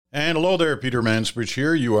And hello there, Peter Mansbridge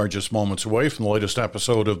here. You are just moments away from the latest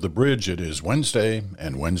episode of The Bridge. It is Wednesday,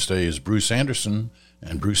 and Wednesday is Bruce Anderson,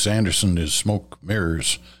 and Bruce Anderson is Smoke,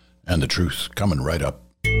 Mirrors, and the Truth coming right up.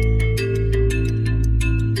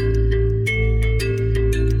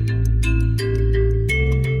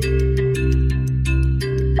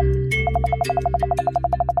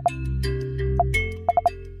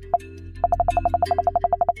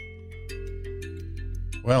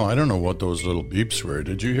 Well, I don't know what those little beeps were.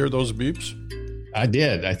 Did you hear those beeps? I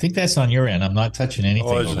did. I think that's on your end. I'm not touching anything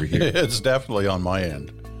over here. It's definitely on my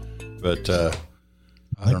end. But I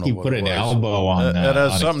don't know you what put it an was. elbow on It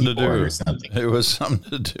has on something a to keyboard do. or something. It was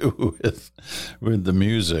something to do with the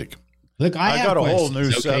music. Look, I have got a whole questions,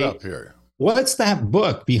 new setup here. What's that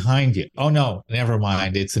book behind you? Oh, no, never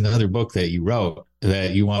mind. It's another book that you wrote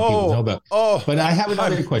that you want people to know about. But I have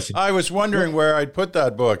another question. I was wondering where I'd put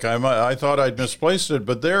that book. I thought I'd misplaced it,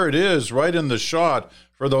 but there it is, right in the shot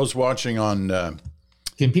for those watching on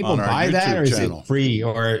Can people on our buy that, YouTube or is channel. it free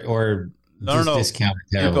or No. discounted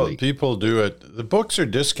terribly? People do it. The books are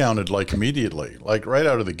discounted like immediately, like right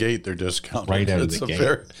out of the gate. They're discounted. Right out of the gate.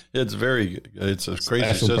 It's a crazy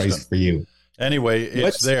Special system. price for you. Anyway,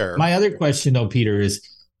 it's there. My other question, though, Peter, is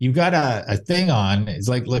you've got a thing on. It's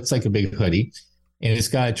looks like a big hoodie, and it's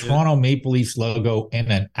got a Toronto Maple Leafs logo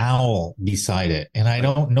and an owl beside it. And I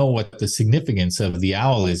don't know what the significance of the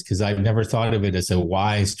owl is, because I've never thought of it as a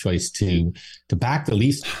wise choice to back the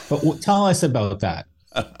Leafs. But tell us about that.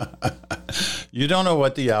 You don't know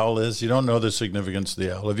what the owl is. You don't know the significance of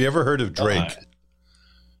the owl. Have you ever heard of Drake? Have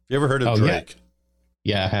you ever heard of Drake?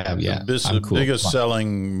 Yeah, I have. Yeah, The biggest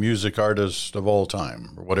selling music artist of all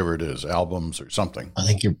time, or whatever it is, albums or something. I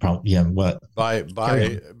think you're probably what by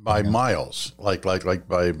miles, like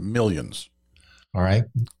by millions. All right.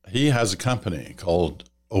 He has a company called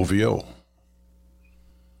OVO,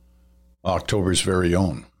 October's Very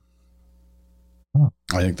Own. Huh.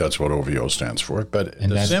 I think that's what OVO stands for, but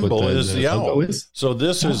And the symbol is the owl. Is? So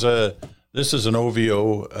this is an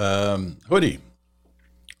OVO hoodie.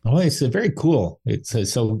 Oh, it's very cool. It's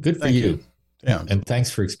so good for you. Yeah, and thanks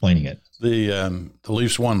for explaining it. The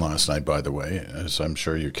Leafs won last night, by the way, as I'm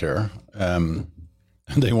sure you care.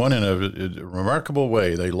 They won in a remarkable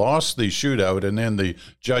way. They lost the shootout, and then the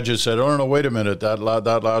judges said, "Oh no, wait a minute! That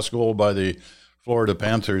last goal by the Florida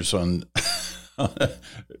Panthers on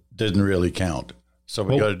didn't really count. So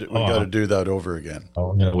we got to do that over again." Oh,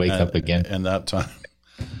 I'm going to wake up again. And that time,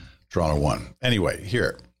 Toronto won. Anyway,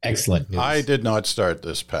 here. Excellent news. I did not start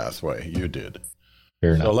this pathway. You did.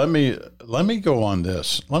 Fair enough. So let me go on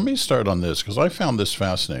this. Let me start on this because I found this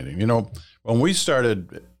fascinating. You know, when we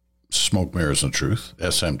started Smoke, Mirrors, and Truth,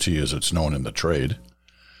 SMT as it's known in the trade,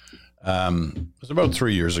 it was about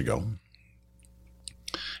 3 years ago.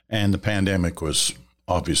 And the pandemic was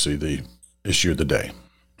obviously the issue of the day,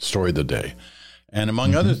 story of the day. And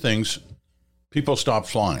among other things, people stopped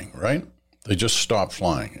flying, right? They just stopped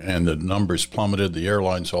flying, and the numbers plummeted. The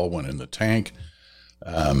airlines all went in the tank.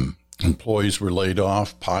 Employees were laid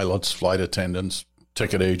off, pilots, flight attendants,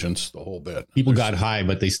 ticket agents, the whole bit. People got high,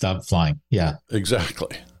 but they stopped flying. Yeah,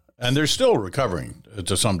 exactly. And they're still recovering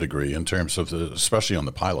to some degree in terms of especially on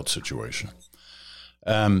the pilot situation.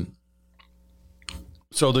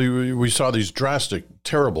 So we saw these drastic,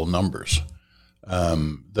 terrible numbers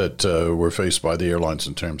that were faced by the airlines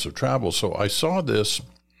in terms of travel. So I saw this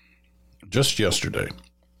just yesterday.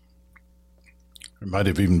 It might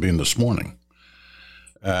have even been this morning.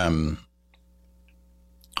 If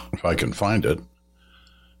I can find it.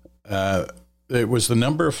 It was the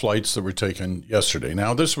number of flights that were taken yesterday.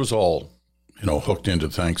 Now, this was all, hooked into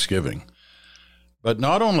Thanksgiving. But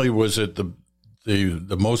not only was it the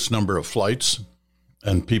most number of flights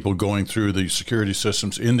and people going through the security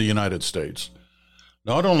systems in the United States,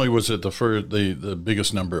 not only was it the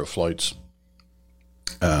biggest number of flights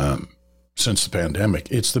since the pandemic,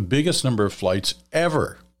 it's the biggest number of flights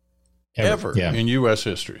ever in U.S.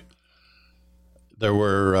 history. There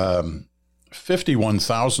were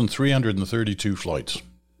 51,332 flights.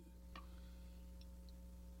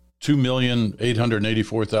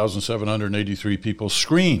 2,884,783 people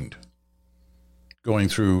screened going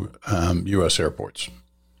through U.S. airports.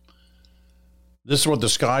 This is what the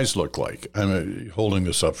skies look like. I'm holding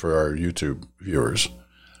this up for our YouTube viewers.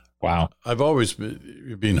 Wow. I've always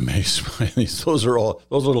been amazed by these. Those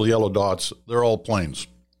little yellow dots. They're all planes.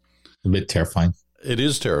 A bit terrifying. It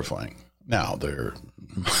is terrifying. Now they're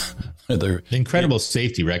incredible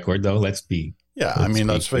safety record, though. Let's face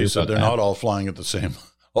it. They're not all flying at the same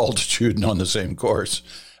altitude and on the same course.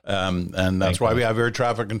 And that's why we have air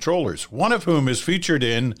traffic controllers, one of whom is featured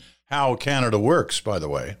in How Canada Works, by the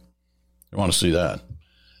way. You want to see that?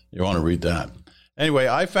 You want to read that? Anyway,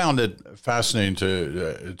 I found it fascinating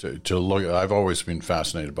to look. I've always been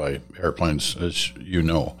fascinated by airplanes, as you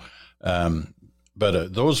know.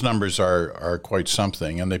 But those numbers are quite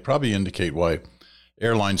something, and they probably indicate why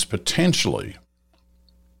airlines potentially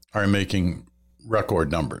are making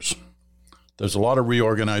record numbers. There's a lot of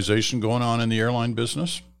reorganization going on in the airline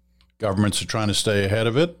business. Governments are trying to stay ahead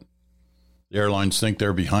of it. The airlines think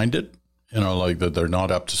they're behind it, like that they're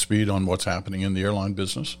not up to speed on what's happening in the airline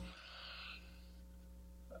business.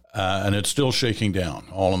 And it's still shaking down,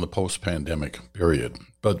 all in the post-pandemic period.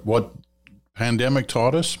 But what pandemic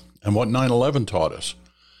taught us and what 9/11 taught us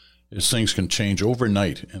is things can change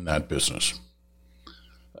overnight in that business.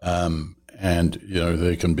 And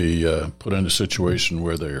they can be put in a situation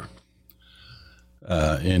where they're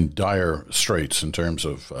in dire straits in terms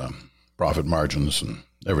of profit margins and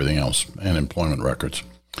everything else, and employment records.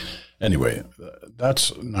 Anyway,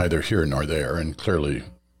 that's neither here nor there, and clearly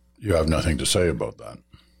you have nothing to say about that.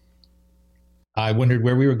 I wondered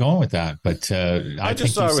where we were going with that, but I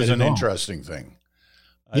just thought it was an interesting thing.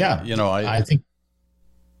 I think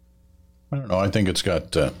I don't know. I think it's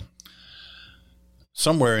got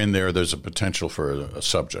somewhere in there. There's a potential for a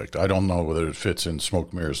subject. I don't know whether it fits in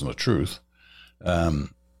smoke, mirrors, and the truth.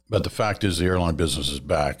 But the fact is, the airline business is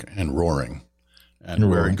back and roaring, and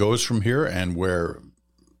where it goes from here, and where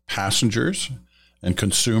passengers and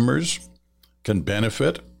consumers can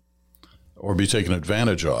benefit or be taken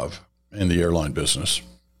advantage of in the airline business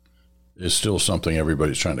is still something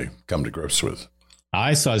everybody's trying to come to grips with.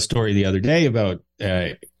 I saw a story the other day about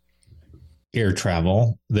air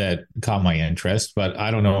travel that caught my interest, but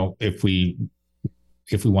I don't know if we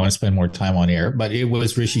want to spend more time on air. But it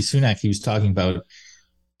was Rishi Sunak. He was talking about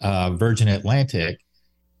Virgin Atlantic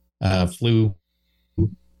flew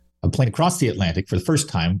a plane across the Atlantic for the first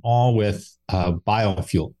time, all with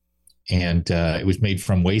biofuel, and it was made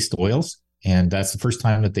from waste oils. And that's the first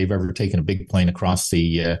time that they've ever taken a big plane across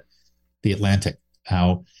the Atlantic.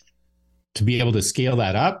 Now, to be able to scale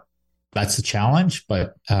that up, that's a challenge,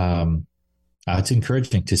 but it's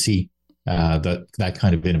encouraging to see that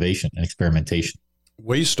kind of innovation and experimentation.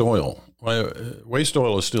 Waste oil. Waste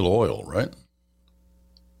oil is still oil, right?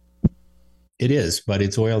 It is, but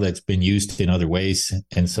it's oil that's been used in other ways,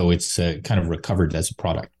 and so it's kind of recovered as a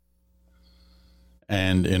product.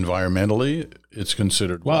 And environmentally, it's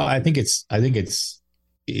considered well. I think it's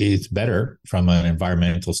better from an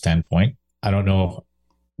environmental standpoint. I don't know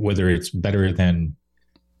whether it's better than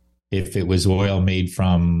if it was oil made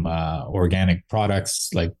from organic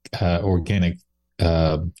products like organic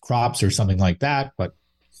crops or something like that. But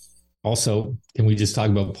also, can we just talk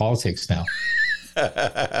about politics now?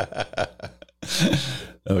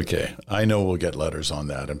 Okay. I know we'll get letters on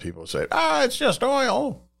that, and people say, it's just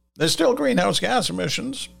oil. There's still greenhouse gas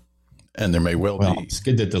emissions. And there may well be. It's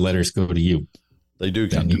good that the letters go to you. They do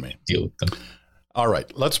come to me. Deal with them. All right.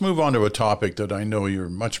 Let's move on to a topic that I know you're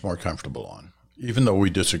much more comfortable on, even though we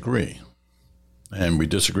disagree. And we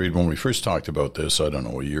disagreed when we first talked about this, I don't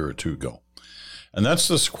know, a year or two ago. And that's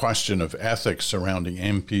this question of ethics surrounding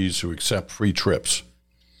MPs who accept free trips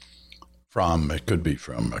it could be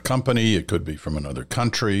from a company, it could be from another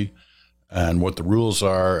country, and what the rules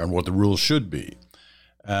are and what the rules should be.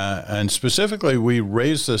 And specifically, we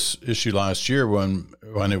raised this issue last year when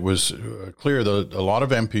it was clear that a lot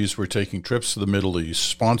of MPs were taking trips to the Middle East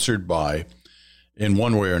sponsored by, in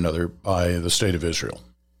one way or another, by the State of Israel.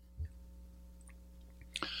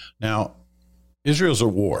 Now, Israel's at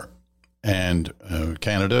war, and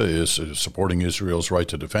Canada is supporting Israel's right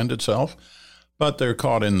to defend itself, but they're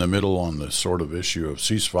caught in the middle on this sort of issue of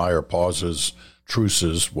ceasefire, pauses,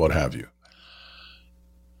 truces, what have you.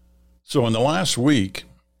 So in the last week,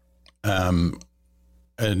 a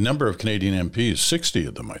number of Canadian MPs, 60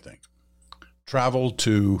 of them, I think, traveled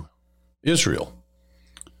to Israel.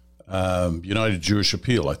 United Jewish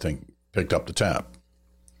Appeal, I think, picked up the tab.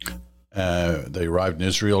 They arrived in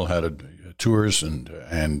Israel, had tours and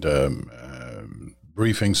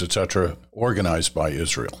briefings, etc., organized by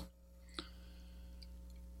Israel.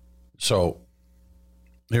 So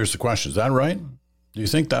here's the question. Is that right? Do you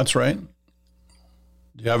think that's right?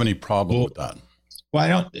 Do you have any problem with that?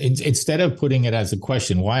 Well, instead of putting it as a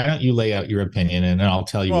question, why don't you lay out your opinion and then I'll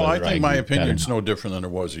tell you. Well, I think my opinion is no different than it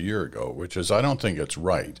was a year ago, which is I don't think it's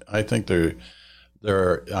right. I think I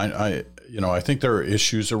think there are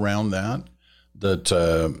issues around that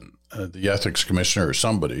the ethics commissioner or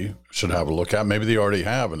somebody should have a look at. Maybe they already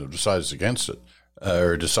have and have decided against it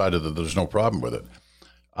or decided that there's no problem with it.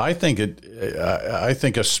 I think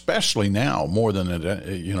especially now more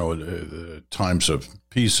than times of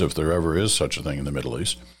peace, if there ever is such a thing in the Middle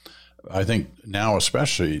East. I think now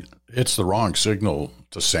especially it's the wrong signal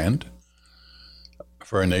to send.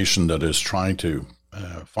 for a nation that is trying to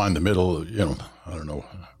find the middle, I don't know,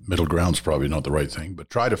 middle ground's probably not the right thing, but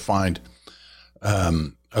try to find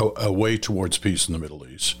a way towards peace in the Middle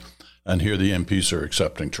East. And here the MPs are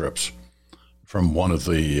accepting trips from one of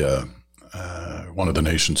the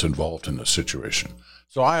nations involved in this situation.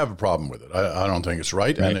 So I have a problem with it. I don't think it's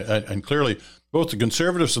right. And clearly, both the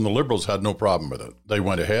Conservatives and the Liberals had no problem with it. They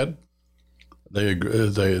went ahead. They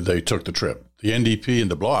took the trip. The NDP and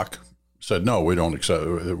the Bloc said, no, we don't accept.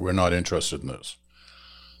 We're not interested in this.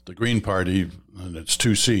 The Green Party, and its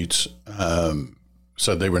 2 seats,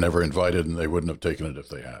 said they were never invited and they wouldn't have taken it if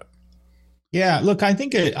they had. Yeah, look, I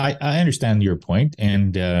think I understand your point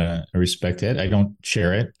and I respect it. I don't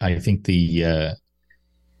share it. I think the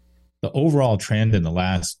overall trend in the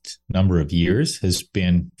last number of years has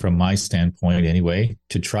been, from my standpoint anyway,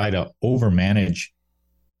 to try to overmanage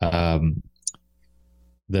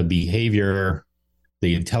the behavior,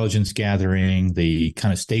 the intelligence gathering, the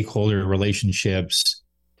kind of stakeholder relationships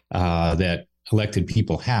that elected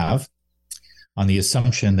people have, on the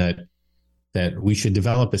assumption that we should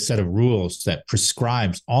develop a set of rules that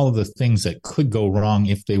prescribes all of the things that could go wrong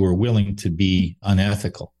if they were willing to be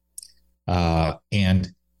unethical. And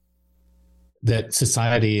that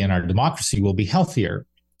society and our democracy will be healthier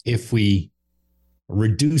if we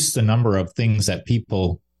reduce the number of things that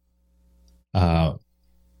people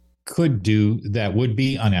could do that would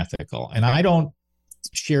be unethical. And I don't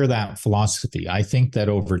share that philosophy. I think that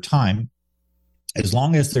over time, as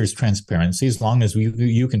long as there's transparency, as long as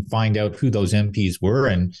you can find out who those MPs were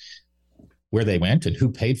and where they went and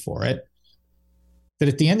who paid for it, that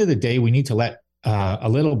at the end of the day, we need to let a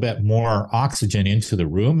little bit more oxygen into the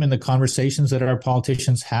room in the conversations that our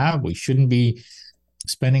politicians have. We shouldn't be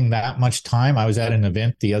spending that much time. I was at an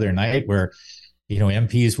event the other night where,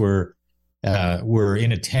 MPs were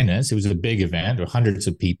in attendance. It was a big event, or hundreds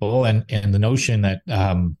of people, and the notion that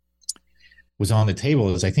was on the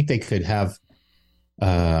table is I think they could have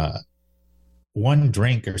one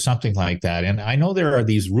drink or something like that. And I know there are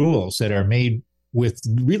these rules that are made with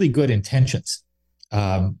really good intentions,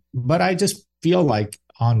 but I just feel like,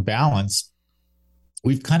 on balance,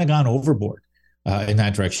 we've kind of gone overboard in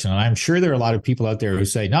that direction. And I'm sure there are a lot of people out there who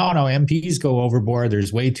say, no, MPs go overboard.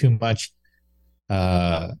 There's way too much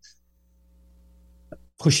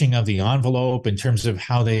pushing of the envelope in terms of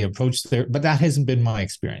how they approach but that hasn't been my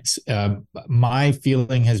experience. My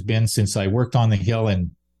feeling has been, since I worked on the Hill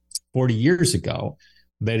 40 years ago,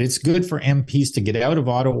 that it's good for MPs to get out of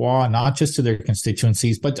Ottawa, not just to their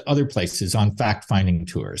constituencies, but to other places on fact-finding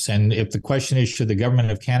tours. And if the question is, should the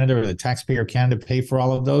government of Canada or the taxpayer of Canada pay for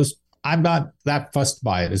all of those? I'm not that fussed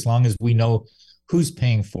by it, as long as we know who's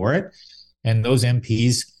paying for it. And those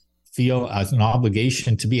MPs feel as an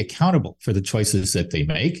obligation to be accountable for the choices that they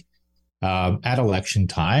make at election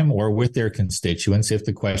time or with their constituents if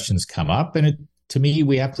the questions come up. And to me,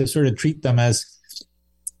 we have to sort of treat them as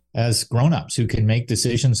grown-ups who can make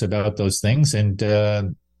decisions about those things and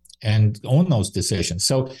own those decisions.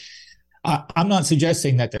 So I'm not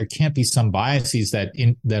suggesting that there can't be some biases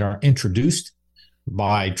that are introduced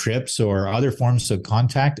by trips or other forms of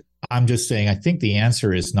contact. I'm just saying I think the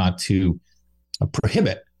answer is not to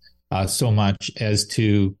prohibit so much as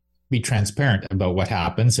to be transparent about what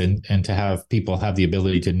happens and to have people have the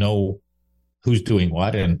ability to know who's doing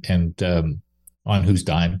what and on whose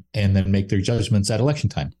dime, and then make their judgments at election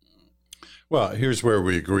time. Well, here's where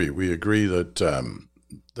we agree. We agree that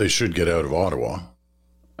they should get out of Ottawa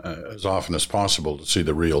as often as possible to see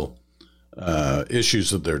the real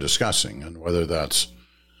issues that they're discussing, and whether that's,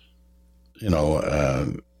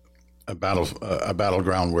 a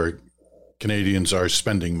battleground where Canadians are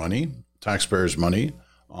spending money, taxpayers' money,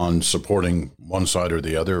 on supporting one side or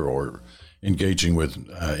the other, or engaging with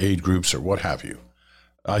aid groups or what have you.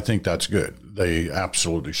 I think that's good. They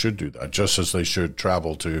absolutely should do that, just as they should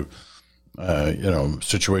travel to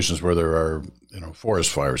situations where there are,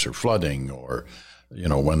 forest fires or flooding, or,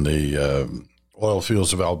 when the oil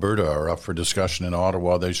fields of Alberta are up for discussion in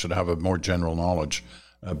Ottawa, they should have a more general knowledge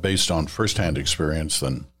based on firsthand experience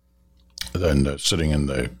than sitting in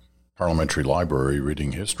the parliamentary library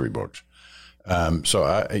reading history books. So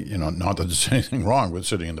not that there's anything wrong with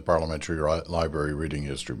sitting in the parliamentary library reading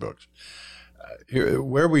history books.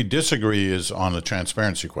 Where we disagree is on the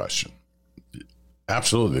transparency question.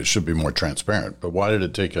 Absolutely, it should be more transparent. But why did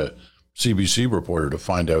it take a CBC reporter to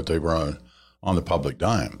find out they were on the public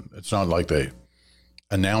dime? It's not like they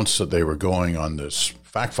announced that they were going on this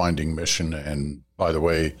fact-finding mission. And by the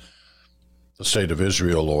way, the State of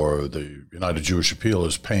Israel or the United Jewish Appeal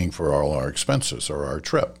is paying for all our expenses or our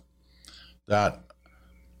trip.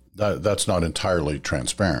 That's not entirely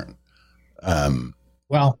transparent.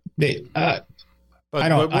 But I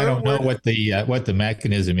don't know what the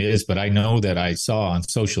mechanism is, but I know that I saw on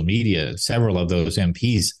social media several of those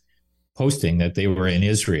MPs posting that they were in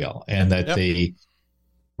Israel and that they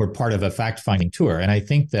were part of a fact-finding tour. And I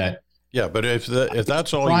think that but if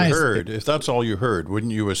that's all you heard,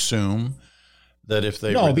 wouldn't you assume that if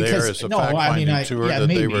they were there as a fact-finding tour, that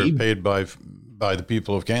maybe they were paid by the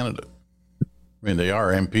people of Canada? I mean, they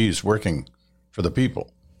are MPs working for the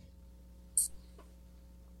people.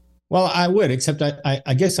 Well, I would, except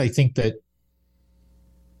I guess I think that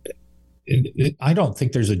I don't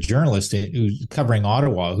think there's a journalist who's covering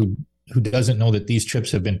Ottawa who doesn't know that these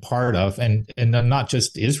trips have been part of, and not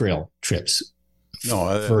just Israel trips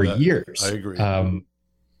for years. I agree.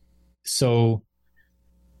 So,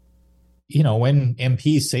 when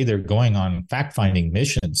MPs say they're going on fact-finding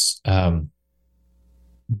missions,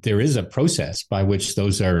 there is a process by which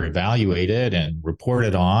those are evaluated and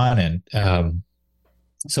reported on. And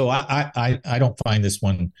so I don't find this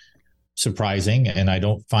one surprising, and I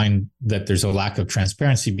don't find that there's a lack of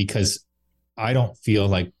transparency, because I don't feel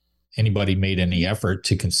like anybody made any effort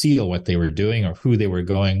to conceal what they were doing or who they were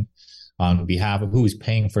going on behalf of, who was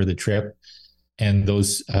paying for the trip. And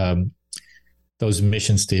those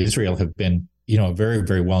missions to Israel have been, a very,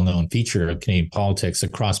 very well-known feature of Canadian politics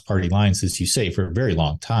across party lines, as you say, for a very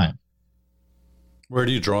long time. Where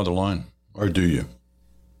do you draw the line, or do you?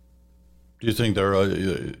 Do you think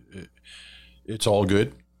it's all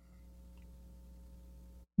good?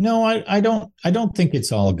 No, I don't think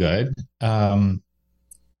it's all good. And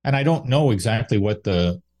I don't know exactly what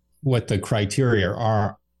the criteria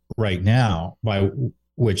are right now by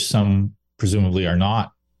which some presumably are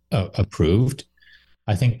not approved.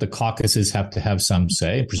 I think the caucuses have to have some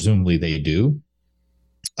say. Presumably they do.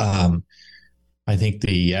 I think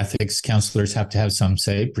the ethics counselors have to have some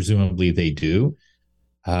say. Presumably they do.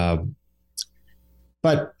 But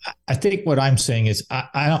I think what I'm saying is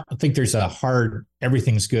I don't think there's a hard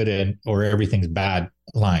everything's good or everything's bad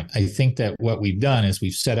line. I think that what we've done is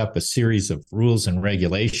we've set up a series of rules and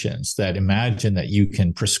regulations that imagine that you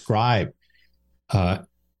can prescribe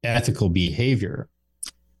ethical behavior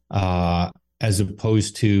as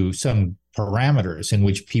opposed to some parameters in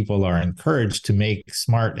which people are encouraged to make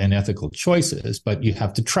smart and ethical choices. But you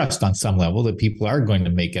have to trust on some level that people are going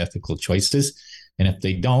to make ethical choices. And if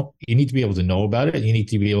they don't, you need to be able to know about it. You need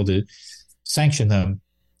to be able to sanction them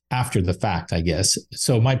after the fact, I guess.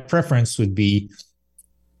 So my preference would be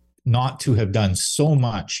not to have done so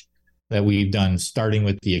much that we've done, starting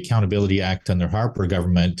with the Accountability Act under Harper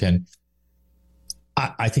government. And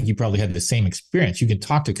I think you probably had the same experience. You can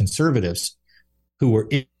talk to conservatives who were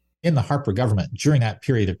in the Harper government during that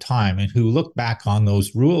period of time and who look back on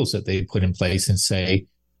those rules that they put in place and say,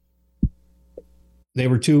 they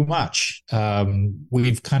were too much.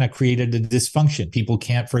 We've kind of created a dysfunction. People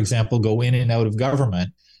can't, for example, go in and out of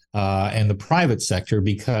government and the private sector,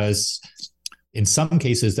 because in some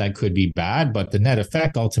cases that could be bad, but the net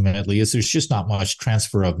effect ultimately is there's just not much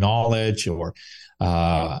transfer of knowledge or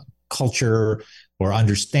culture or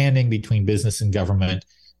understanding between business and government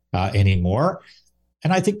anymore.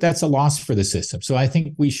 And I think that's a loss for the system. So I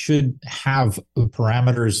think we should have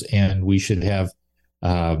parameters, and we should have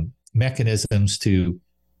mechanisms to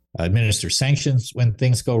administer sanctions when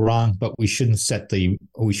things go wrong, but we shouldn't set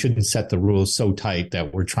the rules so tight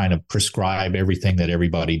that we're trying to prescribe everything that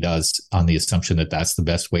everybody does on the assumption that that's the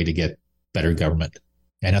best way to get better government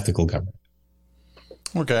and ethical government.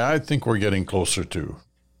 Okay, I think we're getting closer to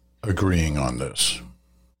agreeing on this.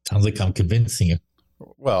 Sounds like I'm convincing you.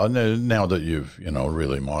 Well, now that you've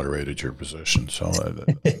really moderated your position, so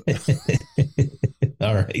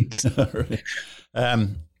all right. All right.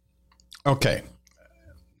 Okay.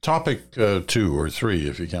 Topic 2 or 3,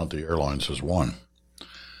 if you count the airlines as one,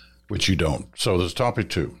 which you don't. So there's topic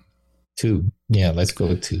 2. 2. Yeah, let's go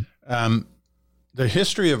with 2. The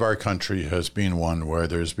history of our country has been one where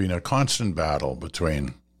there's been a constant battle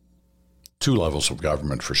between two levels of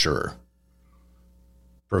government, for sure,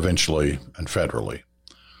 provincially and federally,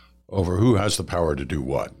 over who has the power to do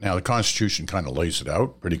what. Now, the Constitution kind of lays it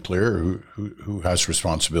out pretty clear who has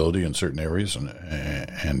responsibility in certain areas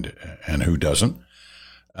and who doesn't.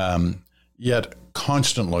 Yet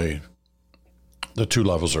constantly the two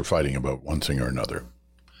levels are fighting about one thing or another.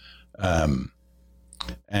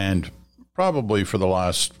 And probably for the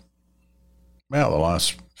last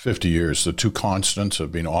 50 years, the two constants have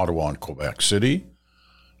been Ottawa and Quebec City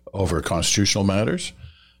over constitutional matters,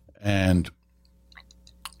 and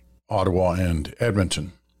Ottawa and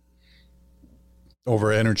Edmonton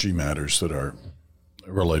over energy matters that are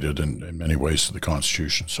related in many ways to the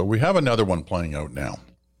Constitution. So we have another one playing out now,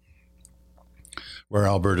 where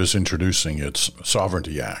Alberta is introducing its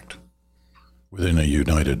Sovereignty Act, within a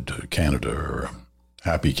united Canada or a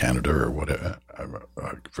happy Canada or whatever.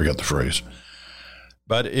 I forget the phrase.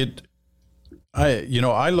 But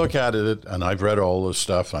I look at it, and I've read all this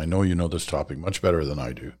stuff. I know you know this topic much better than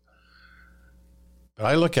I do. But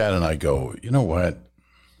I look at it and I go, you know what?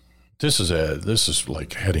 This is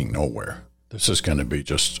like heading nowhere. This is going to be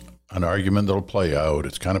just an argument that'll play out.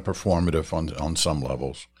 It's kind of performative on some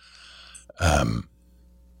levels.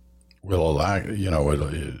 Will allow,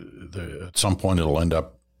 at some point it'll end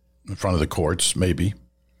up in front of the courts, maybe.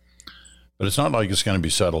 But it's not like it's going to be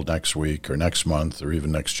settled next week or next month or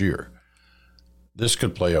even next year. This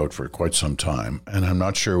could play out for quite some time, and I'm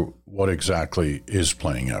not sure what exactly is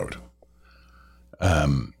playing out.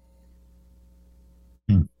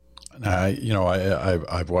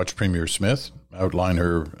 I've watched Premier Smith outline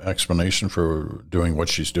her explanation for doing what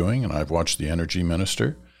she's doing, and I've watched the Energy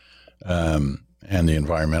Minister and the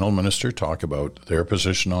Environmental Minister talk about their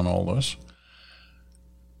position on all this.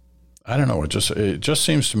 I don't know. It just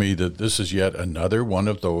seems to me that this is yet another one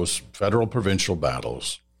of those federal provincial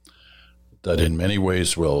battles that in many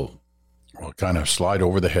ways will kind of slide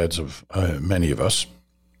over the heads of many of us,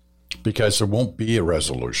 because there won't be a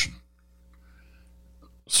resolution,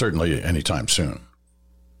 certainly anytime soon.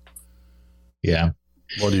 Yeah.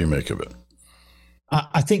 What do you make of it?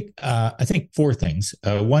 I think four things.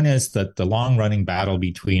 One is that the long-running battle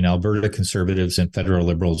between Alberta Conservatives and federal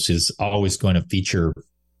Liberals is always going to feature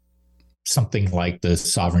something like the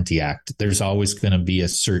Sovereignty Act. There's always going to be a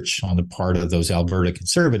search on the part of those Alberta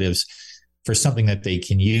Conservatives for something that they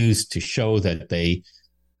can use to show that they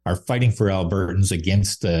are fighting for Albertans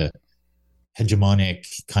against the hegemonic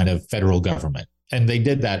kind of federal government. And they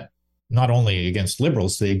did that not only against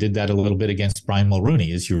Liberals, they did that a little bit against Brian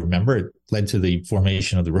Mulroney. As you remember, it led to the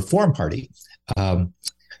formation of the Reform Party.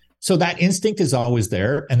 So that instinct is always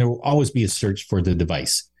there, and there will always be a search for the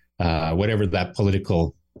device, whatever that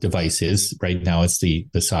political device is. Right now, it's the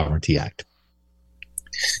Sovereignty Act.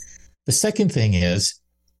 The second thing is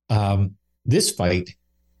this fight,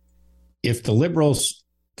 if the Liberals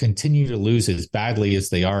continue to lose as badly as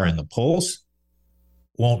they are in the polls,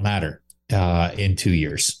 won't matter in 2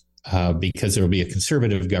 years. Because there will be a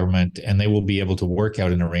Conservative government, and they will be able to work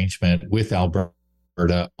out an arrangement with Alberta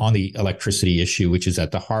on the electricity issue, which is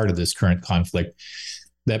at the heart of this current conflict,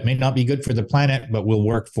 that may not be good for the planet, but will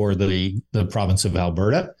work for the province of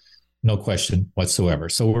Alberta, no question whatsoever.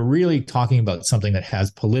 So we're really talking about something that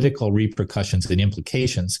has political repercussions and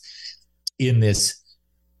implications in this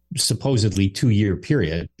supposedly 2-year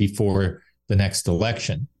period before the next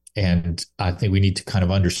election. And I think we need to kind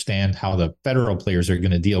of understand how the federal players are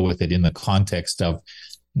going to deal with it in the context of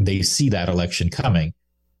they see that election coming,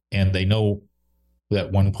 and they know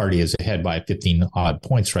that one party is ahead by 15 odd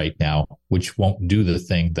points right now, which won't do the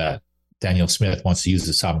thing that Daniel Smith wants to use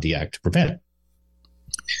the Sovereignty Act to prevent.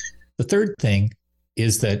 The third thing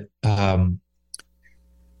is that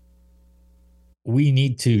we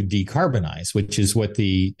need to decarbonize, which is what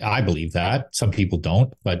I believe that. Some people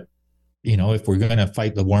don't, but if we're going to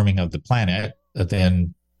fight the warming of the planet,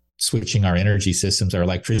 then switching our energy systems, our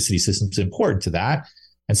electricity systems, is important to that.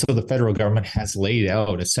 And so the federal government has laid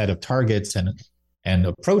out a set of targets and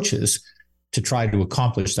approaches to try to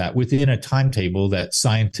accomplish that within a timetable that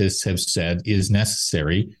scientists have said is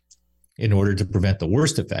necessary in order to prevent the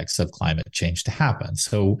worst effects of climate change to happen.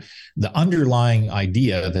 So the underlying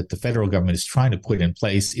idea that the federal government is trying to put in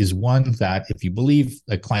place is one that, if you believe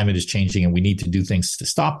that climate is changing and we need to do things to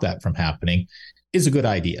stop that from happening, is a good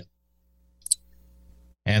idea.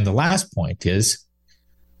 And the last point is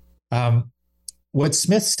what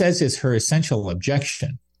Smith says is her essential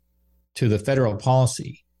objection to the federal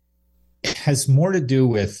policy has more to do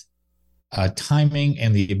with timing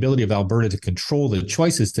and the ability of Alberta to control the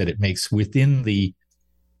choices that it makes within the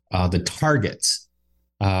targets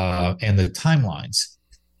and the timelines.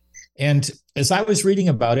 And as I was reading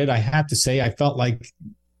about it, I have to say I felt like,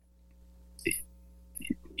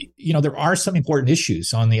 there are some important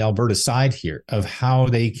issues on the Alberta side here of how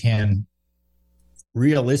they can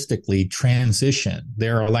realistically transition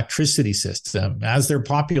their electricity system as their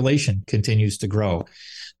population continues to grow,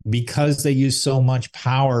 because they use so much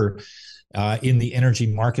power in the energy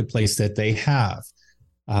marketplace that they have,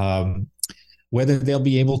 whether they'll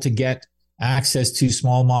be able to get access to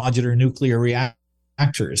small modular nuclear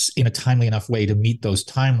reactors in a timely enough way to meet those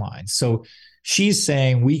timelines. So she's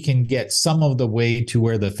saying we can get some of the way to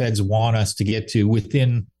where the feds want us to get to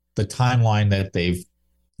within the timeline that they've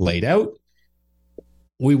laid out.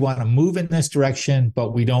 We want to move in this direction,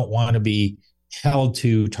 but we don't want to be held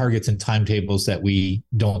to targets and timetables that we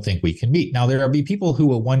don't think we can meet. Now, there will be people who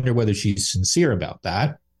will wonder whether she's sincere about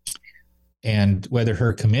that and whether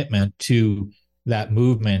her commitment to that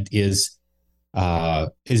movement is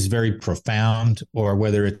very profound or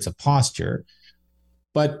whether it's a posture.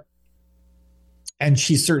 And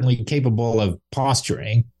she's certainly capable of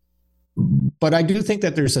posturing. But I do think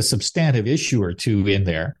that there's a substantive issue or two in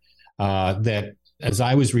there that, as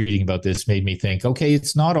I was reading about this, made me think, okay,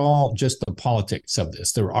 it's not all just the politics of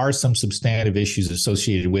this. There are some substantive issues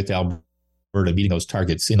associated with Alberta meeting those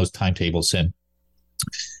targets in those timetables, and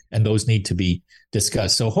those need to be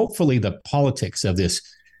discussed. So hopefully the politics of this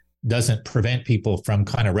doesn't prevent people from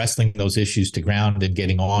kind of wrestling those issues to ground and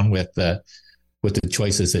getting on with the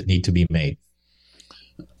choices that need to be made.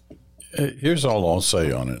 Here's all I'll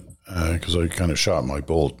say on it, because I kind of shot my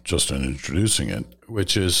bolt just in introducing it,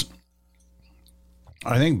 which is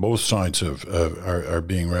I think both sides are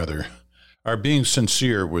being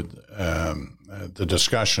sincere with the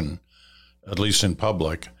discussion, at least in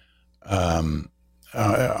public, on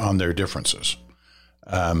their differences.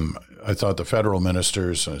 I thought the federal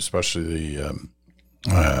ministers, especially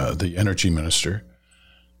the energy minister,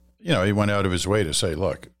 he went out of his way to say,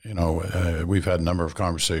 look, we've had a number of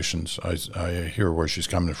conversations. I hear where she's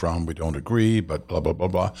coming from. We don't agree, but blah, blah, blah,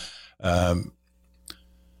 blah.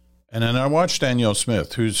 And then I watched Danielle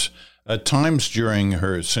Smith, who's at times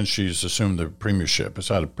since she's assumed the premiership, has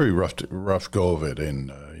had a pretty rough go of it in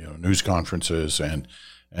news conferences and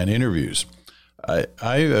interviews.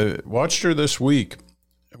 I watched her this week.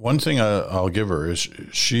 One thing I'll give her is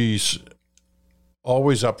she's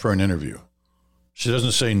always up for an interview. She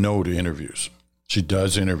doesn't say no to interviews. She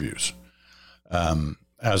does interviews,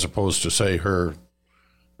 as opposed to, say, her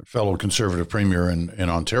fellow Conservative premier in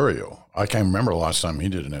Ontario. I can't remember the last time he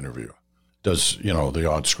did an interview. Does, the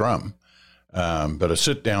odd scrum. But a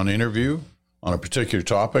sit-down interview on a particular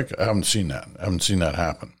topic, I haven't seen that. I haven't seen that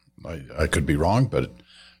happen. I could be wrong, but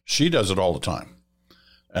she does it all the time.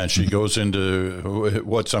 And she goes into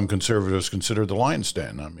what some Conservatives consider the lion's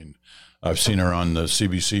den. I mean, I've seen her on the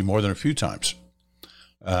CBC more than a few times.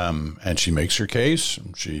 And she makes her case.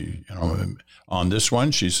 And she, on this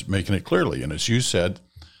one, she's making it clearly. And as you said,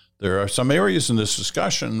 there are some areas in this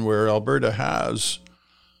discussion where Alberta has,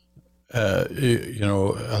 a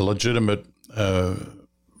legitimate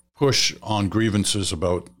push on grievances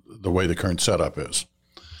about the way the current setup is.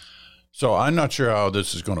 So I'm not sure how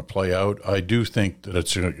this is going to play out. I do think that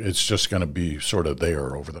it's just going to be sort of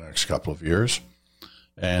there over the next couple of years.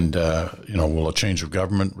 And, will a change of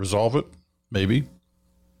government resolve it? Maybe.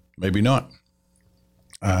 Maybe not.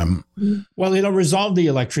 Well, it'll resolve the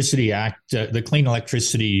Electricity Act, the Clean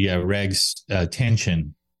Electricity Regs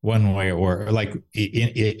tension one way, or like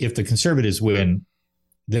if the Conservatives win,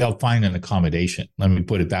 they'll find an accommodation. Let me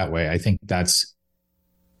put it that way. I think that's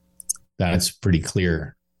pretty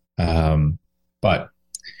clear. But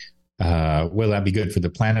will that be good for the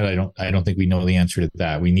planet? I don't think we know the answer to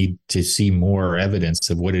that. We need to see more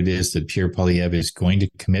evidence of what it is that Pierre Poilievre is going to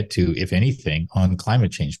commit to, if anything, on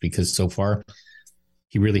climate change, because so far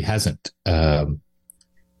he really hasn't.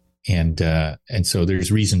 And so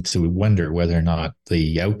there's reason to wonder whether or not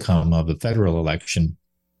the outcome of the federal election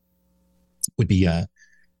would be a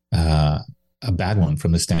bad one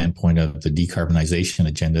from the standpoint of the decarbonization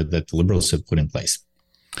agenda that the Liberals have put in place.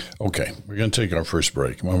 Okay, we're going to take our first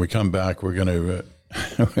break. When we come back, we're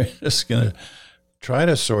just going to try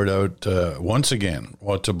to sort out once again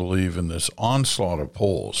what to believe in this onslaught of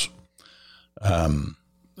polls that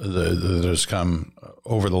has come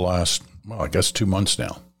over the last, 2 months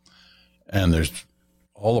now. And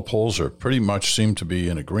all the polls are pretty much seem to be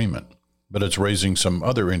in agreement, but it's raising some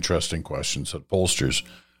other interesting questions that pollsters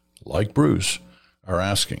like Bruce are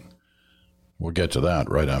asking. We'll get to that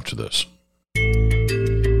right after this.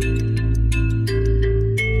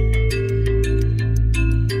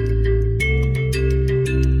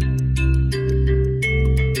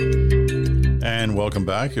 And welcome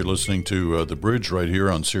back. You're listening to The Bridge right here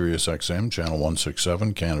on Sirius XM, Channel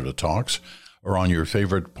 167, Canada Talks, or on your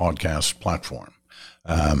favorite podcast platform.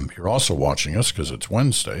 You're also watching us, because it's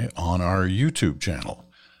Wednesday, on our YouTube channel.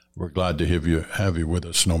 We're glad to have you with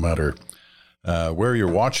us no matter where you're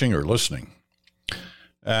watching or listening.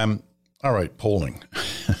 All right, polling.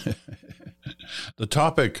 The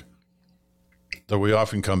topic that we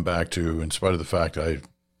often come back to, in spite of the fact I've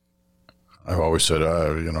always said,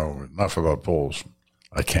 enough about polls.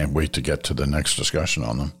 I can't wait to get to the next discussion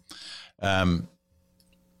on them.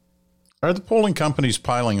 Are the polling companies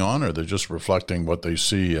piling on, or they're just reflecting what they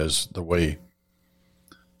see as the way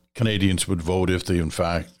Canadians would vote if the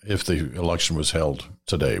election was held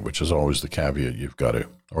today, which is always the caveat you've got to,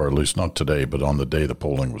 or at least not today, but on the day the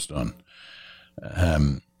polling was done.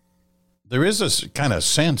 There is this kind of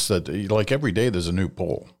sense that, like, every day there's a new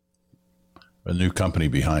poll, a new company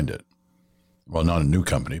behind it. Well, not a new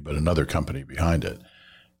company, but another company behind it.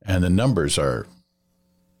 And the numbers are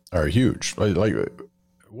huge. Like,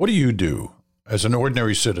 what do you do as an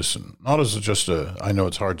ordinary citizen? Not as just I know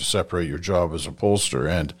it's hard to separate your job as a pollster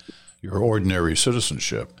and your ordinary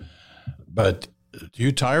citizenship, but do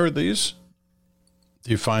you tire of these?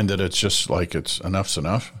 Do you find that it's just like it's enough's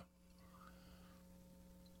enough?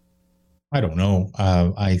 I don't know.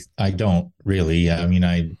 I don't really. I mean,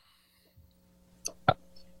 I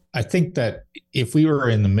think that if we were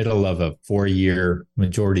in the middle of a 4-year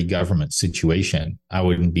majority government situation, I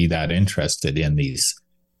wouldn't be that interested in these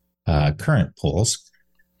current polls.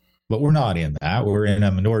 But we're not in that. We're in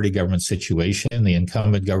a minority government situation. The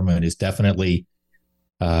incumbent government is definitely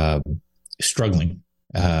struggling,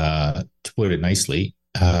 to put it nicely.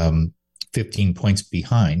 15 points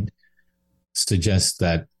behind suggests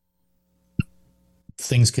that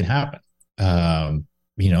things can happen. The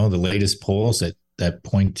latest polls that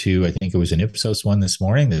point to, I think it was an Ipsos one this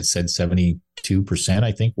morning that said 72%,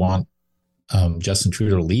 I think, want Justin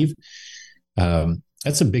Trudeau to leave.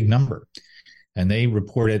 That's a big number. And they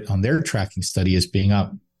report it on their tracking study as being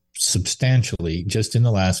up substantially just in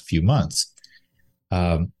the last few months.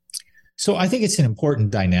 So I think it's an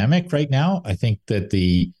important dynamic right now. I think that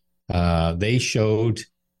they showed,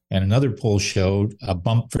 and another poll showed, a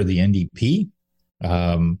bump for the NDP.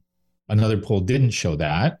 Another poll didn't show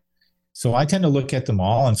that. So I tend to look at them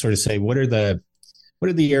all and sort of say, what are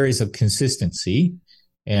the areas of consistency?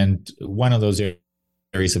 And one of those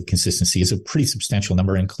areas of consistency is a pretty substantial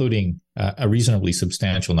number, including a reasonably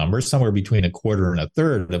substantial number. Somewhere between a quarter and a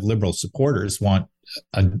third of Liberal supporters want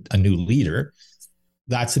a new leader.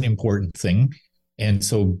 That's an important thing. And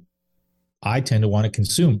so I tend to want to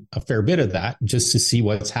consume a fair bit of that just to see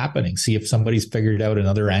what's happening, see if somebody's figured out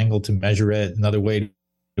another angle to measure it, another way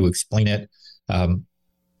to explain it,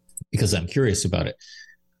 because I'm curious about it.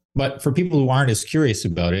 But for people who aren't as curious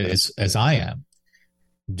about it as I am,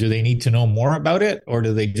 do they need to know more about it, or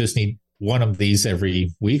do they just need one of these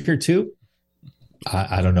every week or two?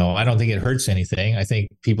 I don't know. I don't think it hurts anything. I think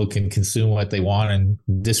people can consume what they want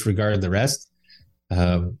and disregard the rest.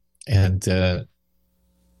 But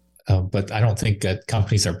I don't think that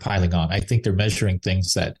companies are piling on. I think they're measuring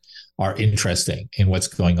things that are interesting in what's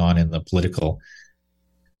going on in the political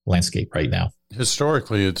landscape right now.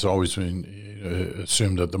 Historically, it's always been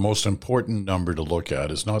assumed that the most important number to look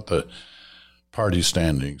at is not the party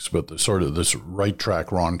standings, but the sort of this right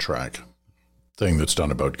track, wrong track thing that's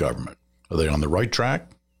done about government. Are they on the right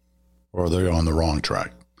track, or are they on the wrong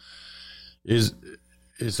track? Is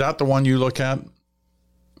that the one you look at?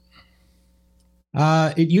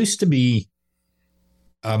 It used to be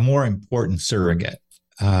a more important surrogate.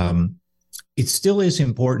 It still is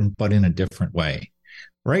important, but in a different way.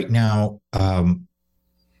 Right now, a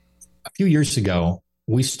few years ago,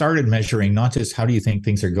 we started measuring not just how do you think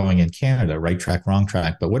things are going in Canada, right track, wrong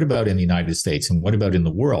track, but what about in the United States and what about in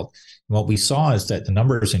the world? And what we saw is that the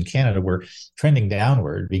numbers in Canada were trending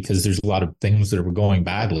downward because there's a lot of things that were going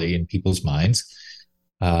badly in people's minds.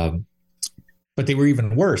 But they were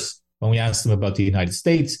even worse when we asked them about the United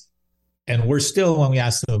States, and worse still when we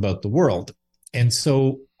asked them about the world. And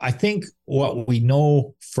so I think what we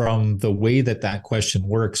know from the way that question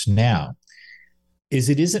works now is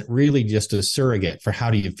it isn't really just a surrogate for how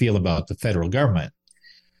do you feel about the federal government,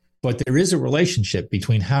 but there is a relationship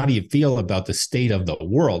between how do you feel about the state of the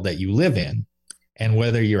world that you live in and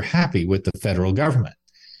whether you're happy with the federal government.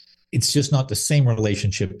 It's just not the same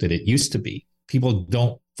relationship that it used to be. People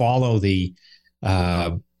don't follow the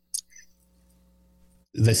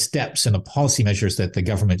steps and the policy measures that the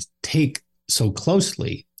government take so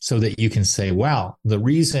closely so that you can say, well, the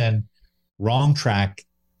reason wrong track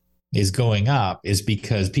is going up is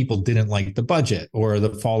because people didn't like the budget or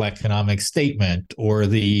the fall economic statement or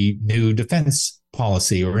the new defense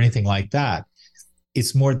policy or anything like that.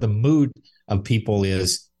 It's more the mood of people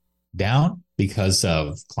is down because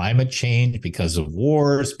of climate change, because of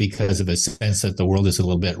wars, because of a sense that the world is a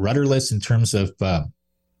little bit rudderless in terms of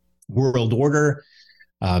world order,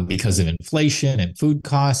 because of inflation and food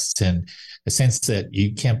costs and a sense that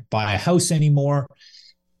you can't buy a house anymore.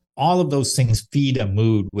 All of those things feed a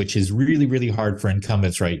mood, which is really, really hard for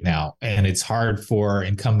incumbents right now. And it's hard for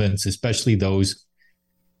incumbents, especially those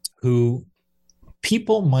who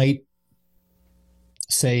people might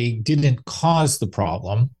say didn't cause the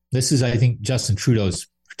problem. This is, I think, Justin Trudeau's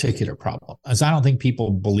particular problem, as I don't think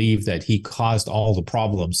people believe that he caused all the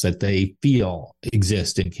problems that they feel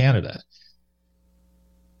exist in Canada.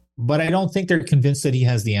 But I don't think they're convinced that he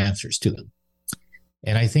has the answers to them.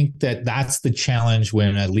 And I think that that's the challenge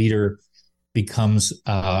when a leader becomes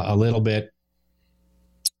a little bit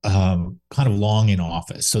kind of long in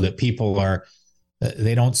office, so that people are,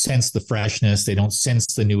 they don't sense the freshness, they don't sense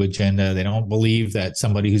the new agenda, they don't believe that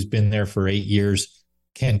somebody who's been there for 8 years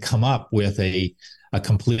can come up with a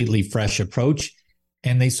completely fresh approach.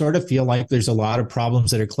 And they sort of feel like there's a lot of problems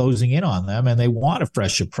that are closing in on them, and they want a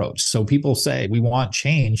fresh approach. So people say, we want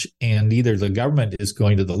change, and either the government is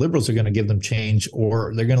going to, the Liberals are going to give them change,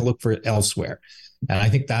 or they're going to look for it elsewhere. And I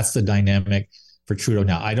think that's the dynamic for Trudeau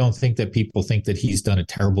now. I don't think that people think that he's done a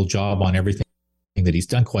terrible job on everything that he's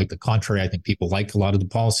done. Quite the contrary. I think people like a lot of the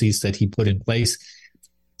policies that he put in place.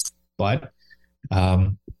 But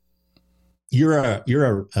you're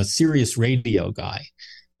a Sirius radio guy.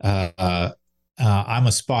 I'm a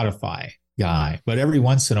Spotify guy, but every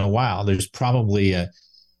once in a while, there's probably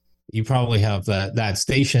you probably have that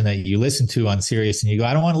station that you listen to on Sirius, and you go,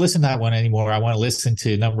 I don't want to listen to that one anymore. I want to listen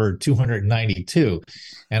to number 292.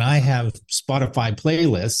 And I have Spotify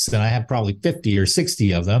playlists, and I have probably 50 or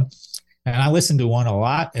 60 of them. And I listen to one a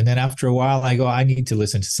lot. And then after a while, I go, I need to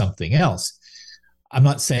listen to something else. I'm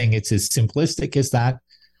not saying it's as simplistic as that,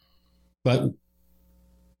 but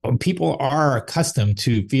people are accustomed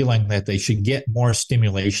to feeling that they should get more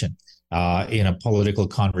stimulation in a political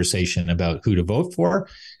conversation about who to vote for.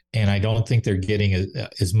 And I don't think they're getting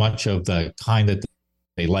as much of the kind that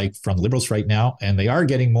they like from Liberals right now. And they are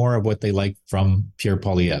getting more of what they like from Pierre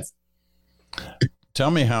Poilievre.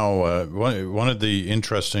 Tell me how one of the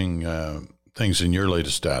interesting things in your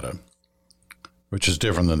latest data, which is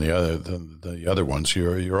different than the other ones.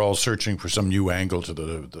 You're all searching for some new angle to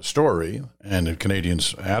the story and the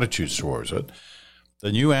Canadians' attitudes towards it.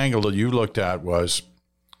 The new angle that you looked at was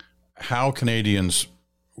how Canadians,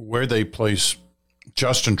 where they place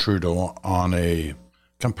Justin Trudeau on a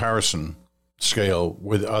comparison scale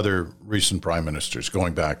with other recent prime ministers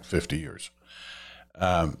going back 50 years.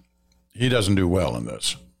 He doesn't do well in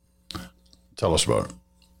this. Tell us about it.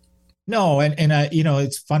 No, and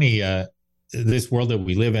it's funny. This world that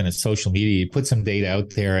we live in is social media. You put some data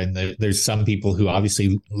out there, and there's some people who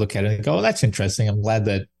obviously look at it and go, oh, that's interesting. I'm glad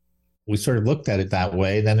that we sort of looked at it that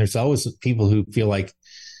way. Then there's always people who feel like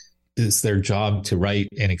it's their job to write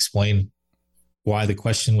and explain why the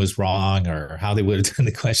question was wrong, or how they would have done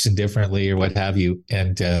the question differently, or what have you.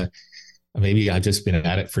 And maybe I've just been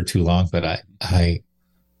at it for too long, but I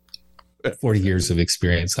 40 years of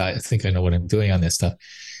experience. I think I know what I'm doing on this stuff.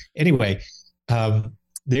 Anyway,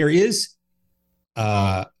 there is,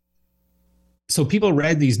 so people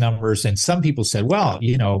read these numbers, and some people said, well,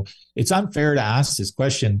 it's unfair to ask this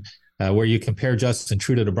question where you compare Justin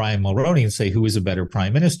Trudeau to Brian Mulroney and say who is a better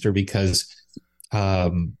prime minister, because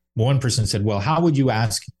one person said, well, how would you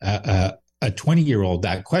ask a 20-year-old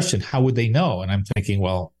that question? How would they know? And I'm thinking,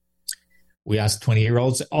 well, we ask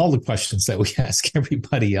 20-year-olds all the questions that we ask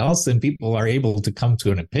everybody else, and people are able to come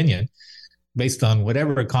to an opinion based on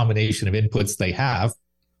whatever combination of inputs they have.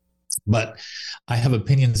 But I have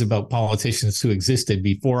opinions about politicians who existed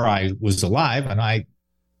before I was alive, and I'm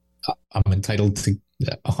entitled to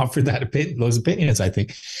offer those opinions, I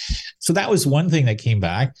think. So that was one thing that came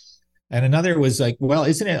back. And another was like, well,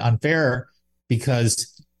 isn't it unfair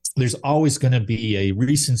because there's always going to be a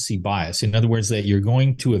recency bias? In other words, that you're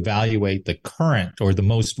going to evaluate the current or the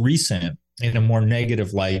most recent in a more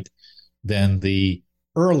negative light than the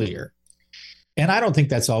earlier. And I don't think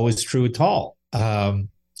that's always true at all.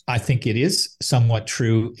 I think it is somewhat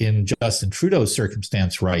true in Justin Trudeau's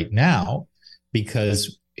circumstance right now,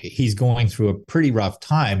 because he's going through a pretty rough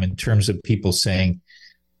time in terms of people saying,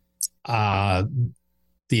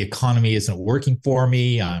 the economy isn't working for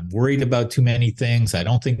me. I'm worried about too many things. I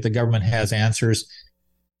don't think the government has answers.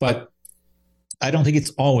 But I don't think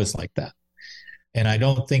it's always like that. And I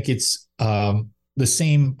don't think it's the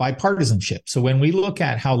same bipartisanship. So when we look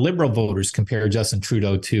at how Liberal voters compare Justin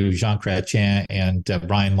Trudeau to Jean Chrétien and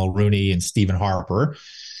Brian Mulroney and Stephen Harper,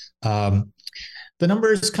 the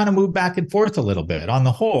numbers kind of move back and forth a little bit. On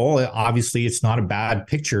the whole, obviously, it's not a bad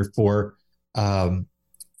picture for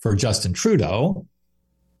Justin Trudeau,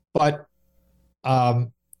 but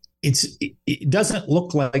it doesn't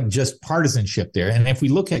look like just partisanship there. And if we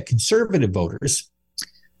look at Conservative voters,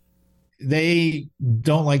 they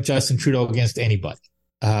don't like Justin Trudeau against anybody.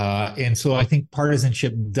 And so I think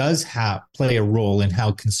partisanship does play a role in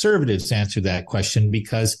how Conservatives answer that question,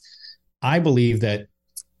 because I believe that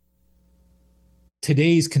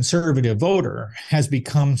today's Conservative voter has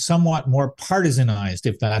become somewhat more partisanized,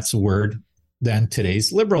 if that's a word, than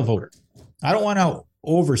today's Liberal voter. I don't want to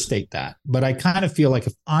overstate that, but I kind of feel like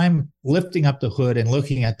if I'm lifting up the hood and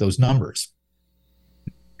looking at those numbers,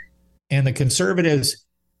 and the Conservatives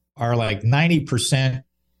are like 90%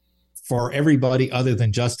 for everybody other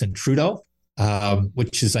than Justin Trudeau,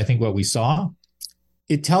 which is, I think, what we saw,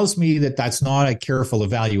 it tells me that that's not a careful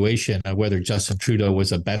evaluation of whether Justin Trudeau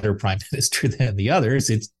was a better prime minister than the others.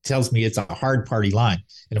 It tells me it's a hard party line.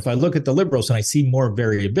 And if I look at the Liberals and I see more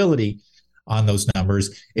variability on those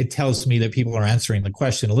numbers, it tells me that people are answering the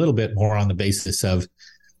question a little bit more on the basis of,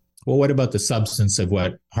 well, what about the substance of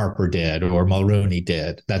what Harper did or Mulroney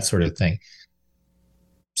did, that sort of thing.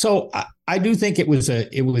 So I do think it was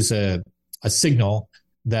a signal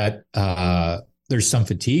that there's some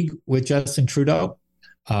fatigue with Justin Trudeau.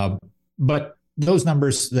 But those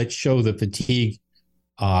numbers that show the fatigue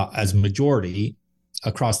as majority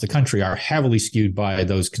across the country are heavily skewed by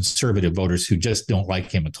those conservative voters who just don't like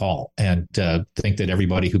him at all and think that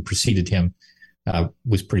everybody who preceded him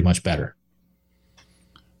was pretty much better.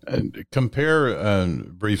 And compare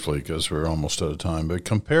briefly, because we're almost out of time, but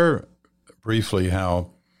compare briefly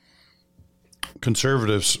how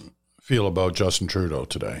conservatives feel about Justin Trudeau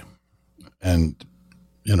today. And,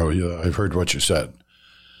 I've heard what you said.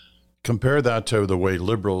 Compare that to the way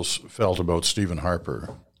Liberals felt about Stephen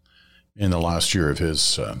Harper in the last year of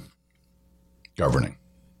his governing.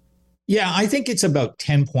 Yeah, I think it's about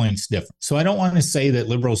 10 points different. So I don't want to say that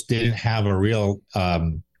Liberals didn't have a real,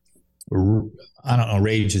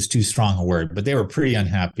 rage is too strong a word, but they were pretty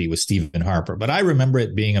unhappy with Stephen Harper. But I remember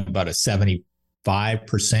it being about a 75%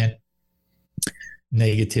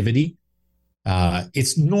 negativity.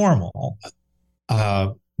 It's normal,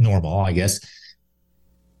 I guess,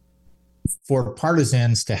 for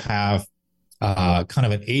partisans to have kind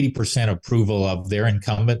of an 80% approval of their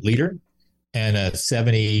incumbent leader and a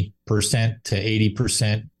 70% to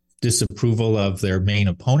 80% disapproval of their main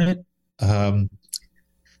opponent.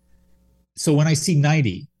 So when I see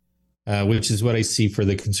 90, which is what I see for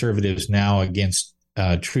the Conservatives now against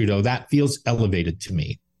Trudeau, that feels elevated to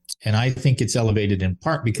me. And I think it's elevated in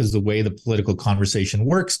part because the way the political conversation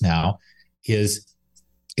works now is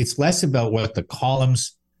it's less about what the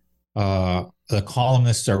columnists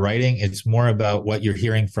are writing. It's more about what you're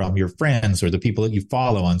hearing from your friends or the people that you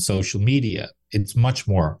follow on social media. It's much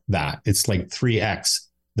more that. It's like 3x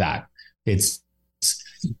that. It's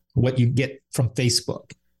what you get from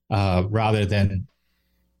Facebook rather than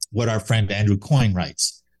what our friend Andrew Coyne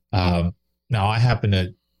writes. Now, I happen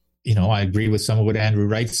to, I agree with some of what Andrew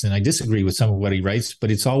writes and I disagree with some of what he writes,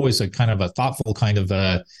 but it's always a kind of a thoughtful kind of,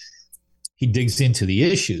 he digs into the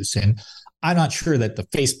issues. And I'm not sure that the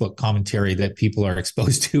Facebook commentary that people are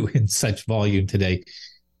exposed to in such volume today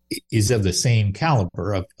is of the same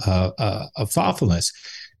caliber of thoughtfulness.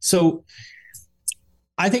 So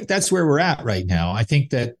I think that's where we're at right now. I think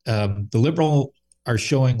that the Liberal are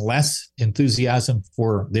showing less enthusiasm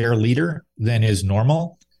for their leader than is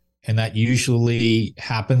normal. And that usually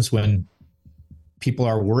happens when people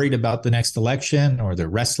are worried about the next election or they're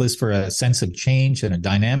restless for a sense of change and a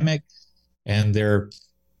dynamic. And they're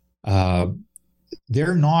not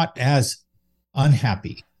as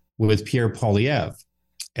unhappy with Pierre Poilievre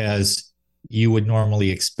as you would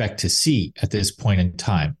normally expect to see at this point in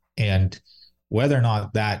time. And whether or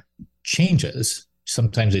not that changes,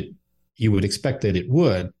 sometimes you would expect that it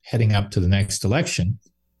would heading up to the next election.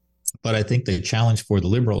 But I think the challenge for the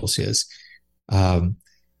Liberals is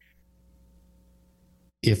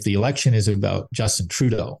if the election is about Justin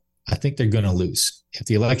Trudeau, I think they're going to lose. If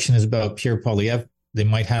the election is about Pierre Poilievre, they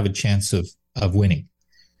might have a chance of winning.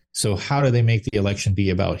 So how do they make the election be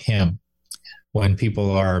about him when people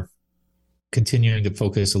are continuing to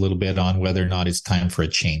focus a little bit on whether or not it's time for a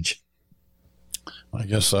change? I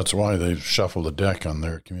guess that's why they've shuffled the deck on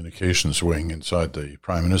their communications wing inside the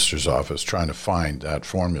Prime Minister's office, trying to find that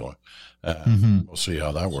formula. We'll see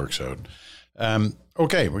how that works out.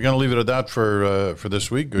 Okay, we're going to leave it at that for this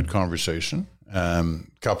week. Good conversation.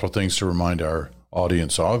 Couple of things to remind our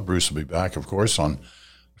audience of. Bruce will be back, of course, on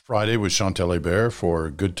Friday with Chantal Hébert for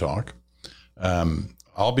Good Talk.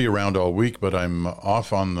 I'll be around all week, but I'm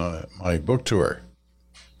off on my book tour.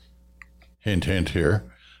 Hint, hint here.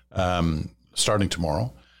 Starting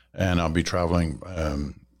tomorrow, and I'll be traveling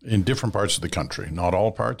in different parts of the country. Not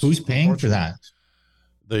all parts. Who's paying for that?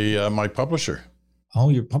 My publisher. Oh,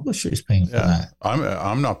 your publisher is paying for that.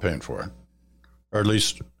 I'm not paying for it, or at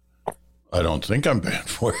least I don't think I'm paying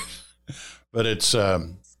for it. But it's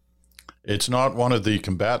not one of the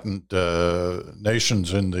combatant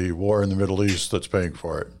nations in the war in the Middle East that's paying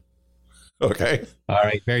for it. Okay. All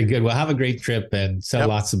right. Very good. Well, have a great trip and sell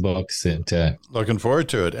lots of books. And looking forward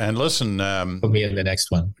to it. And listen, put me in the next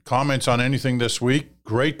one. Comments on anything this week?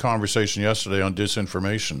 Great conversation yesterday on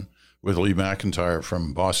disinformation with Lee McIntyre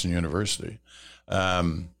from Boston University.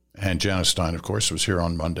 And Janice Stein, of course, was here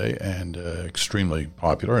on Monday and extremely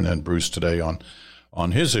popular. And then Bruce today on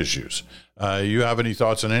on his issues. You have any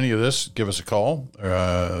thoughts on any of this, give us a call.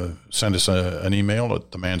 Send us an email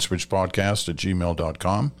at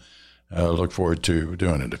themanswitchpodcast@gmail.com. Look forward to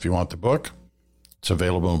doing it. If you want the book, it's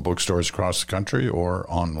available in bookstores across the country or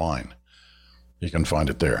online. You can find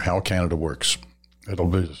it there, How Canada Works.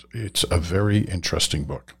 It's a very interesting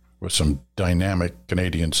book with some dynamic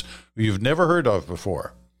Canadians who you've never heard of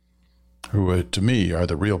before, who to me are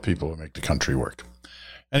the real people who make the country work.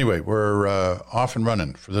 Anyway, we're off and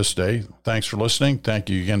running for this day. Thanks for listening. Thank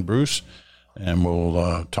you again, Bruce. And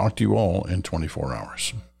we'll talk to you all in 24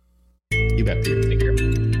 hours. You bet, Peter. Take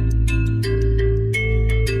care.